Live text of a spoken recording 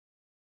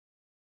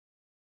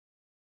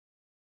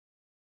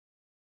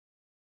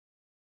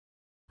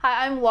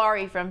Hi, I'm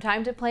Laurie from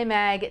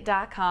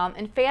TimeToPlayMag.com,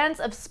 and fans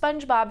of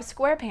SpongeBob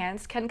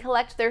SquarePants can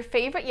collect their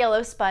favorite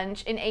yellow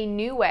sponge in a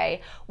new way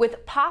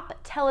with Pop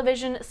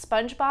Television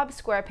SpongeBob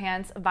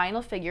SquarePants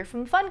Vinyl Figure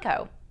from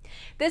Funko.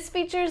 This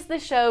features the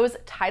show's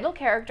title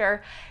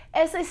character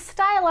as a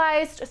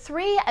stylized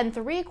 3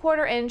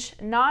 3/4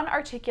 inch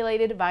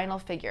non-articulated vinyl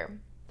figure.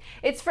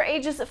 It's for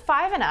ages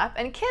 5 and up,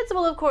 and kids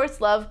will of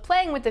course love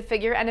playing with the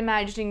figure and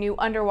imagining new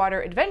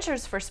underwater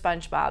adventures for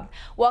SpongeBob,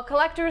 while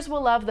collectors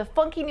will love the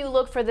funky new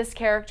look for this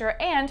character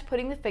and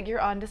putting the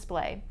figure on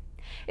display.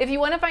 If you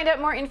want to find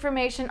out more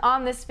information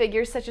on this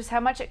figure, such as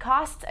how much it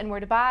costs and where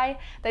to buy,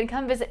 then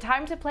come visit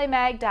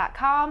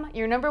TimeToPlayMag.com,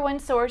 your #1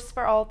 source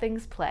for all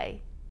things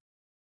play.